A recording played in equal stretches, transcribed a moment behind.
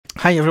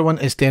Hi everyone,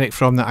 it's Derek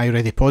from the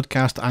iReady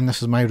podcast, and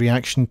this is my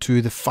reaction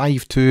to the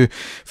 5-2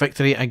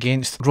 victory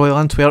against Royal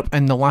Antwerp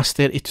in the last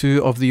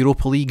 32 of the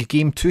Europa League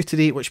Game 2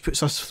 today, which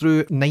puts us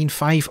through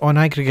 9-5 on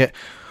aggregate.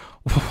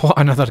 What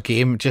another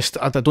game.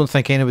 I don't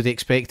think anybody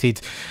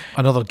expected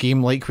another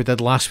game like we did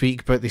last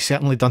week, but they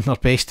certainly done their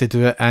best to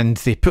do it, and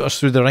they put us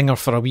through the ringer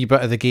for a wee bit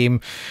of the game.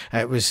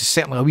 It was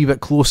certainly a wee bit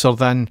closer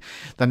than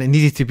it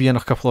needed to be on a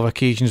couple of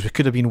occasions. We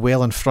could have been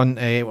well in front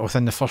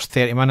within the first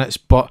 30 minutes,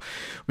 but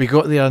we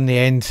got there in the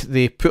end.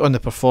 They put on the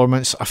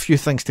performance, a few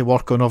things to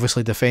work on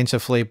obviously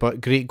defensively,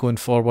 but great going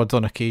forward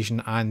on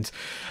occasion, and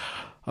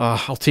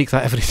I'll take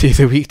that every day of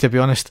the week, to be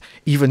honest.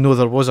 Even though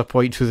there was a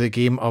point through the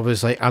game I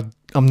was like,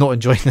 I'm not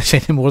enjoying this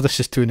anymore, this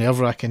is too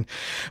nerve-wracking.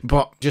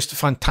 But just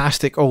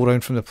fantastic all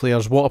round from the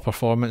players. What a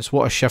performance,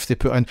 what a shift they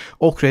put in.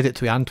 All credit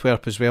to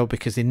Antwerp as well,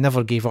 because they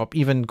never gave up,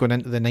 even going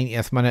into the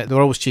 90th minute. They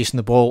were always chasing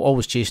the ball,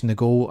 always chasing the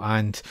goal,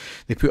 and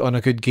they put on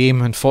a good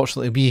game.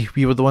 Unfortunately,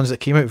 we were the ones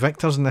that came out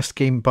victors in this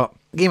game, but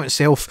the game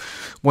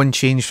itself, one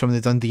change from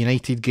the Dundee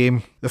United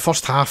game. The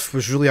first half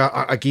was really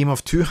a game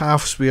of two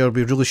halves, where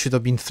we really should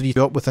have been 3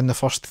 up within the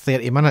first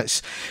 30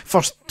 minutes.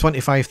 First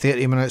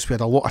 25-30 minutes we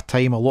had a lot of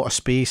time, a lot of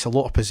space, a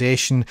lot of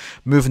possession,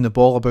 moving the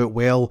ball about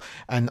well,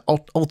 and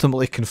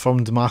ultimately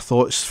confirmed my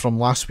thoughts from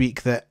last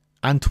week that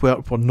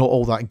Antwerp were not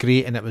all that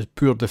great, and it was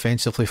poor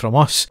defensively from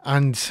us.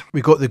 And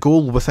we got the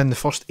goal within the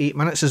first 8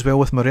 minutes as well,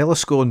 with Morelos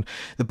scoring.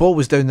 The ball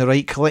was down the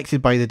right,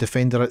 collected by the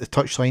defender at the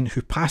touchline,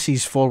 who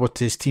passes forward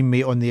to his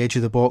teammate on the edge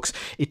of the box.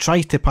 He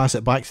tries to pass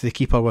it back to the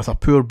keeper with a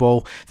poor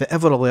ball. The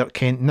ever alert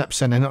Kent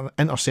nips in and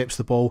intercepts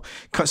the ball,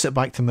 cuts it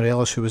back to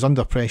Morelos, who was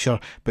under pressure,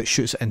 but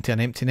shoots it into an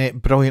empty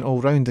net. Brilliant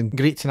all round, and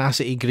great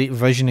tenacity, great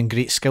vision and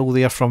great skill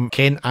there from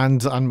Kent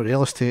and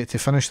Morelos to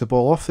finish the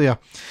ball off there.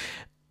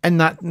 In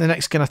the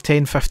next kind of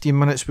 10-15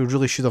 minutes, we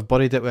really should have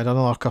buried it. We had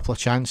another couple of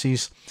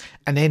chances,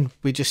 and then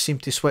we just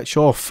seemed to switch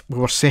off. We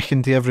were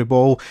second to every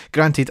ball.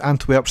 Granted,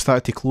 Antwerp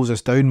started to close us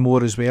down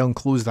more as well and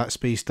close that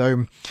space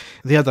down.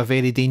 They had a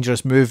very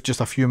dangerous move just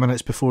a few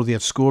minutes before they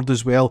had scored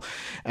as well,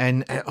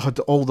 and it had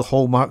all the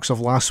hallmarks of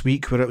last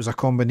week, where it was a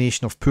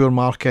combination of poor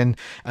marking,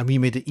 and we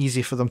made it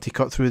easy for them to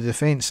cut through the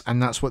defence,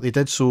 and that's what they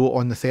did so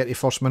on the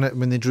 31st minute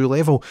when they drew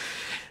level.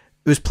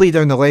 It was played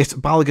down the left,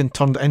 Balogun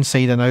turned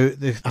inside and out,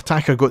 the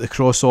attacker got the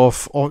cross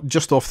off,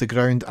 just off the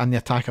ground, and the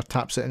attacker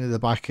taps it into the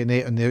back of the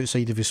net on the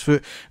outside of his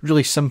foot.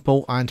 Really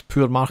simple and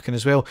poor marking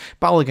as well.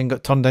 Balogun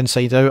got turned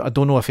inside out. I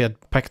don't know if he had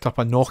picked up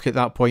a knock at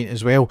that point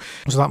as well,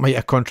 so that might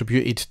have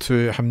contributed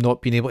to him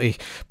not being able to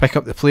pick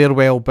up the player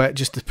well, but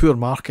just the poor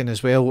marking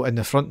as well in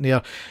the front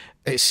there.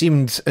 It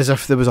seemed as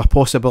if there was a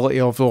possibility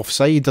of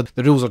offside.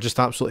 The rules are just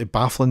absolutely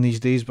baffling these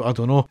days, but I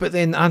don't know. But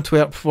then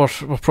Antwerp were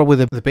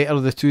probably the better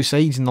of the two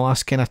sides in the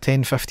last kind of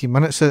 10-15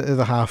 minutes of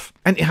the half.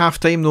 Into half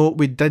time though,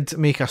 we did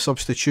make a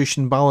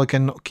substitution.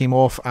 Balogun came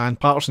off and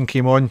Patterson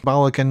came on.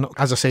 Balogun,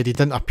 as I said, he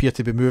didn't appear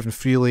to be moving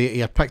freely. He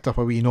had picked up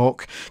a wee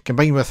knock,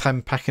 combined with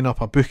him picking up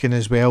a booking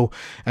as well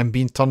and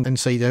being turned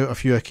inside out a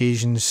few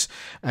occasions.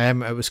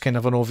 It was kind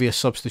of an obvious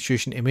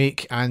substitution to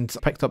make, and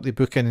picked up the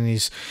booking,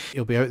 and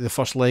he'll be out the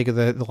first leg of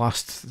the last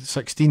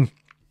 16.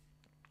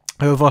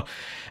 However,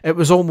 it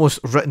was almost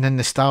written in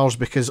the stars,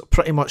 because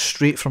pretty much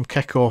straight from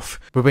kick-off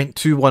we went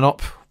 2-1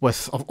 up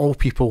with, of all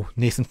people,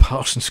 Nathan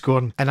Patterson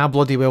scoring. And I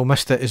bloody well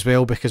missed it as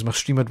well, because my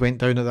stream had went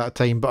down at that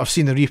time, but I've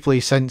seen the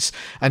replay since,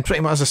 and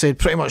pretty much, as I said,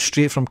 pretty much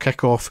straight from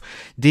kick-off,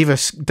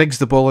 Davis digs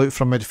the ball out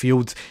from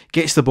midfield,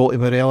 gets the ball to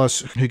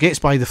Morelos, who gets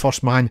by the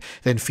first man,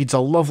 then feeds a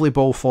lovely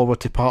ball forward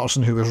to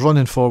Patterson, who was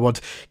running forward,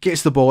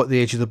 gets the ball at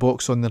the edge of the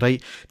box on the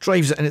right,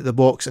 drives it into the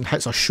box and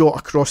hits a shot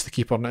across the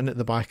keeper and in at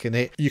the back of the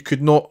net. You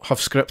could not have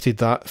scripted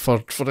that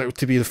for it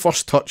to be the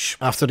first touch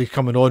after he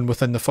coming on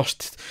within the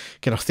first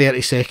kind of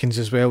 30 seconds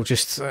as well.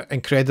 Just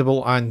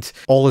incredible, and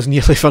all is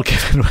nearly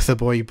forgiven with the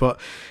boy, but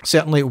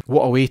certainly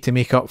what a way to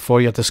make up for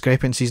your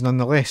discrepancies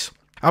nonetheless.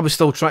 I was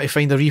still trying to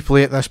find a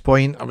replay at this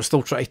point. I was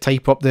still trying to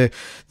type up the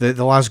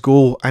last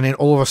goal, and then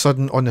all of a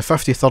sudden on the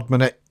 53rd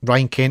minute,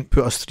 Ryan Kent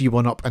put us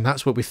 3-1 up, and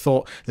that's what we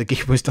thought the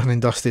game was done and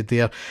dusted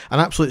there. An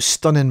absolute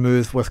stunning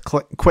move with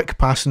quick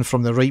passing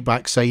from the right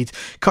back side,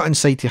 cut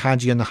inside to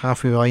Hadji on the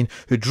halfway line,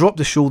 who dropped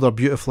the shoulder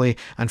beautifully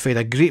and fed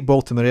a great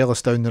ball to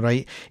Morelos down the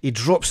right. He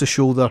drops the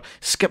shoulder,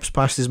 skips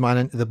past his man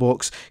into the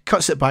box,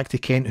 cuts it back to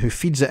Kent, who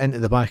feeds it into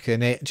the back of the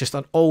net. Just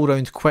an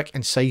all-round quick,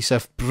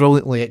 incisive,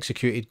 brilliantly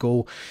executed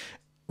goal.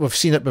 We've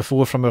seen it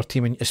before from our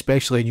team, and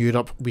especially in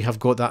Europe, we have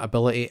got that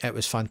ability. It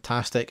was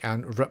fantastic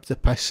and ripped the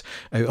piss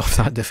out of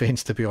that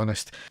defence, to be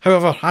honest.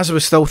 However, as I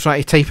was still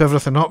trying to type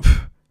everything up,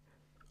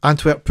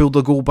 Antwerp pulled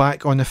a goal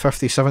back on the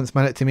 57th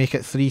minute to make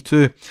it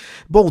 3-2.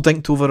 Ball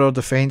dinked over our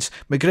defence.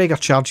 McGregor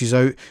charges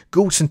out.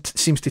 Goldson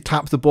seems to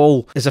tap the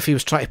ball as if he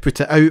was trying to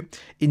put it out.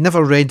 He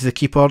never read the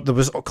keeper. There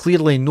was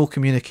clearly no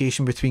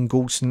communication between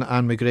Goldson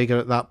and McGregor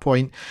at that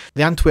point.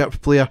 The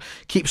Antwerp player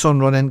keeps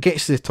on running,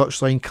 gets to the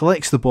touchline,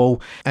 collects the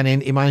ball, and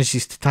then he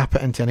manages to tap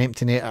it into an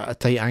empty net at a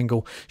tight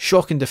angle.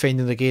 Shocking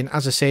defending again.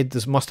 As I said,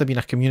 there must have been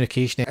a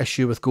communication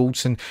issue with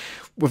Goldson.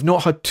 We've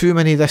not had too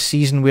many this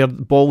season where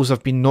balls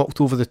have been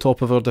knocked over the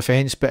top of our poor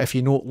defence, but if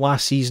you note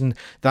last season,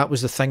 that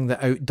was the thing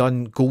that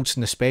outdone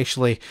Goldson,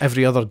 especially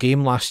every other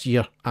game last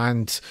year.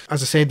 And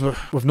as I said,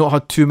 we've not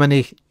had too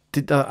many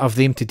of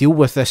them to deal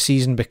with this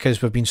season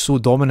because we've been so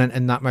dominant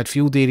in that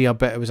midfield area,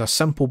 but it was a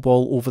simple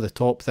ball over the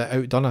top that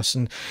outdone us,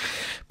 and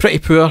pretty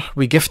poor.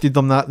 We gifted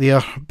them that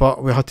there,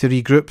 but we had to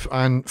regroup,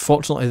 and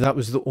fortunately that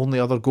was the only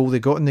other goal they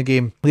got in the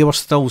game. They were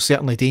still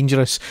certainly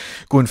dangerous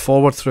going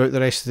forward throughout the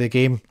rest of the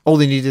game. All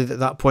they needed at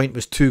that point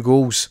was 2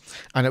 goals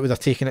and it would have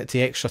taken it to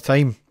extra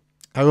time.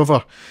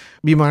 However,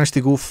 we managed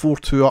to go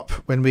 4-2 up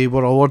when we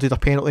were awarded a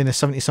penalty in the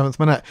 77th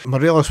minute.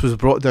 Morelos was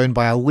brought down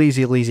by a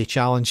lazy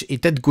challenge. He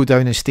did go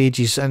down in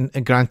stages, and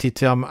granted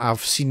to him,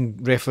 I've seen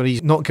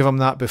referees not give him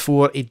that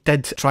before. He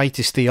did try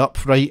to stay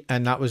upright,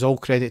 and that was all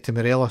credit to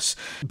Morelos.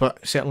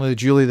 But certainly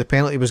duly the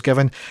penalty was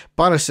given.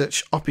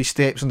 Barisic up his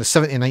steps on the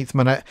 79th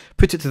minute,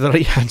 put it to the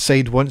right hand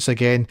side once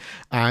again,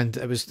 and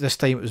this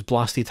time it was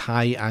blasted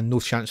high and no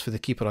chance for the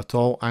keeper at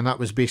all, and that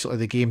was basically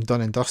the game done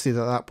and dusted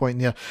at that point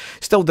there.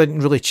 Still didn't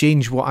really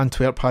change what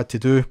Antwerp had to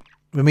do.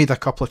 We made a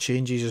couple of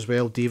changes as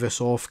well.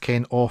 Davis off,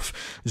 Kent off,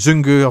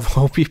 Zungu of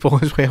all people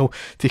as well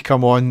to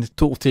come on.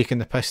 Total taking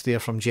the piss there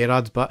from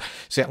Gerrard, but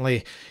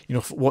certainly, you know,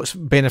 what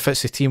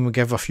benefits the team, we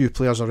give a few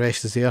players a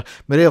rest is there.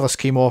 Morelos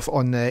came off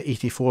on the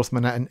 84th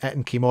minute and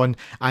Itten came on,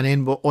 and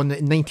then on the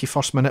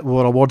 91st minute we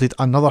were awarded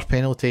another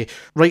penalty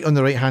right on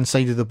the right hand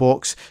side of the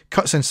box,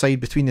 cuts inside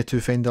between the 2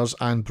 fenders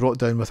and brought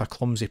down with a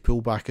clumsy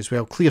pullback as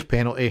well. Clear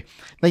penalty.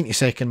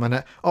 92nd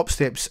minute, up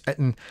steps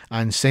Itten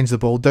and sends the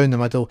ball down the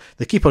middle.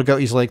 The keeper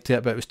got his leg to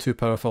it, but it was too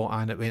powerful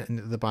and it went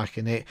into the back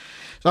of net.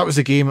 So that was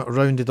the game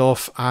rounded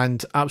off,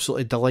 and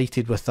absolutely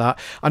delighted with that.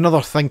 Another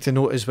thing to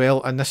note as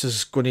well, and this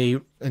is going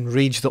to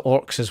enrage the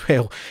Orcs as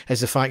well, is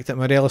the fact that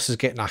Morelos is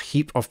getting a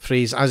heap of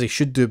praise, as he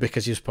should do,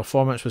 because his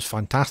performance was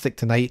fantastic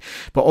tonight.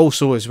 But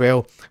also as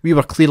well, we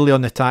were clearly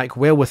on the attack,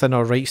 well within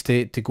our rights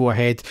to go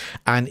ahead,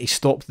 and he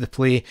stopped the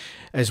play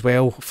as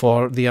well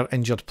for their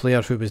injured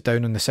player who was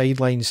down on the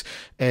sidelines.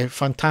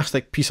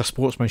 Fantastic piece of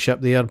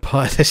sportsmanship there,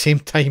 but at the same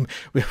time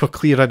we were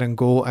clear in and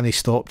goal and he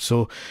stopped.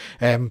 So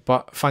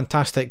but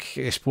fantastic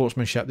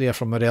sportsmanship there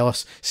from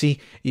Morelos. See,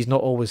 he's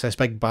not always this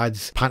big bad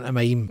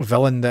pantomime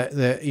villain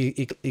that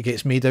he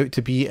gets made out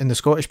to be in the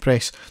Scottish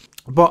press.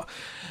 But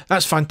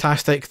that's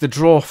fantastic. The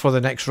draw for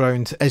the next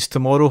round is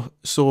tomorrow,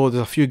 so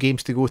there's a few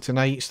games to go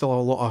tonight. Still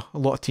a lot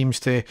of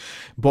teams to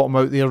bottom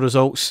out their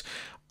results.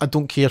 I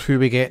don't care who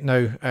we get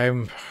now.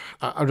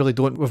 I really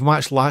don't. We've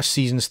matched last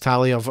season's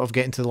tally of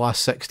getting to the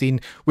last 16.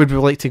 Would we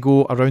like to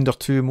go a round or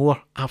 2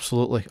 more?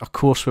 Absolutely. Of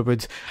course we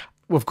would.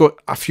 We've got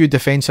a few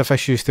defensive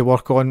issues to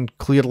work on,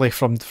 clearly,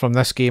 from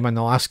this game and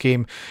the last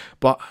game,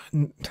 but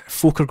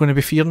folk are going to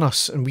be fearing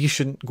us, and we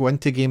shouldn't go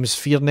into games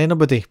fearing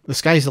anybody. The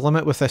sky's the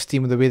limit with this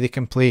team, the way they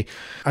can play.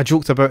 I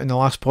joked about in the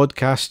last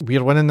podcast,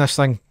 we're winning this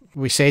thing.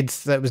 We said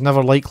that it was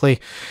never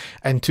likely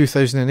in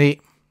 2008.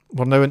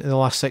 We're now into the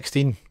last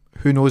 16.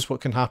 Who knows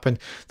what can happen?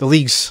 The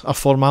league's a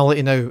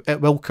formality now.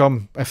 It will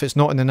come. If it's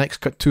not in the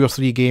next 2 or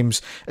 3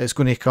 games, it's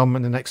going to come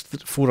in the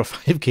next 4 or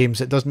 5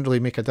 games. It doesn't really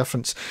make a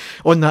difference.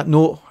 On that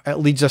note, it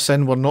leads us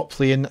in. We're not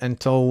playing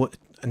until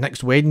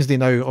next Wednesday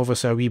now.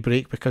 Obviously a wee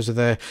break because of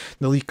the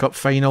League Cup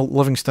final.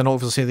 Livingston,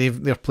 obviously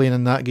they're playing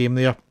in that game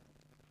there.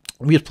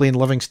 We're playing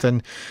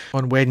Livingston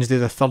on Wednesday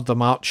the 3rd of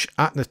March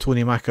at the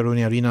Tony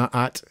Macaroni Arena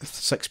at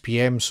 6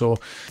 PM, so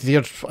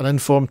they're an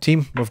informed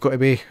team. We've got to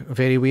be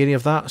very wary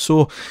of that,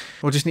 so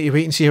we'll just need to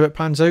wait and see how it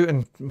pans out.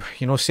 And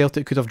you know,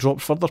 Celtic could have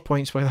dropped further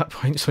points by that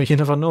point, so you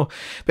never know.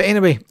 But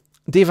anyway,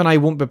 Dave and I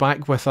won't be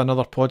back with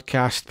another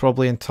podcast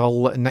probably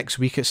until next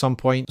week at some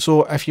point.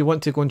 So if you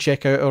want to go and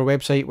check out our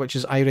website, which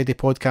is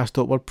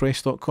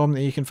ireadypodcast.wordpress.com,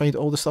 then you can find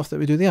all the stuff that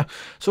we do there.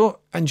 So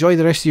enjoy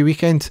the rest of your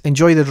weekend.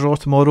 Enjoy the draw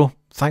tomorrow.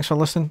 Thanks for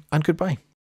listening, and goodbye.